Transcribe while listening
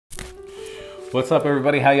What's up,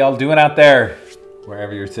 everybody? How y'all doing out there?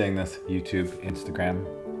 Wherever you're seeing this, YouTube, Instagram,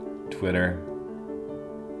 Twitter,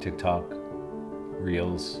 TikTok,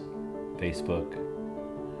 Reels, Facebook,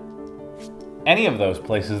 any of those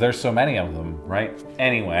places. There's so many of them, right?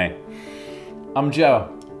 Anyway, I'm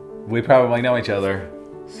Joe. We probably know each other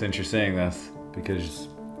since you're seeing this because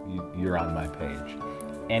you're on my page.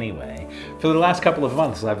 Anyway, for the last couple of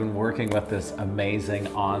months, I've been working with this amazing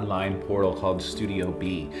online portal called Studio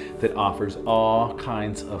B that offers all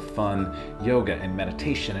kinds of fun yoga and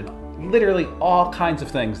meditation and literally all kinds of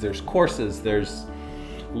things. There's courses, there's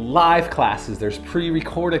live classes, there's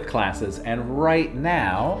pre-recorded classes, and right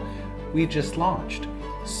now we just launched.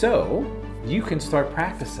 So you can start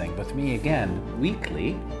practicing with me again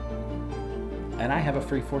weekly, and I have a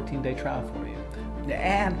free 14-day trial for you.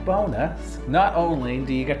 And bonus, not only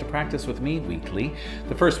do you get to practice with me weekly,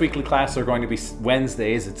 the first weekly classes are going to be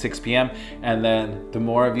Wednesdays at 6 p.m. and then the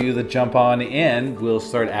more of you that jump on in, we'll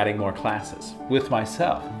start adding more classes with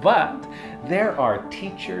myself. But there are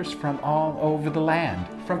teachers from all over the land,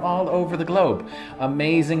 from all over the globe,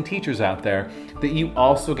 amazing teachers out there that you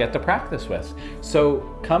also get to practice with. So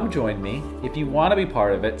come join me. If you want to be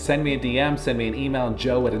part of it, send me a DM, send me an email,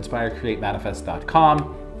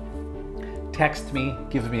 joe@inspirecreatemanifest.com. Text me,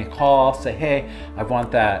 give me a call, say, hey, I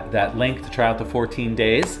want that link to try out the 14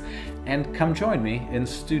 days, and come join me in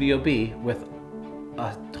Studio B with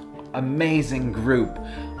an amazing group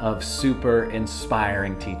of super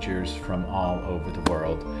inspiring teachers from all over the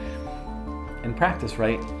world. And practice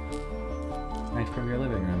right from your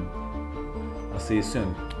living room. I'll see you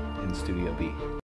soon in Studio B.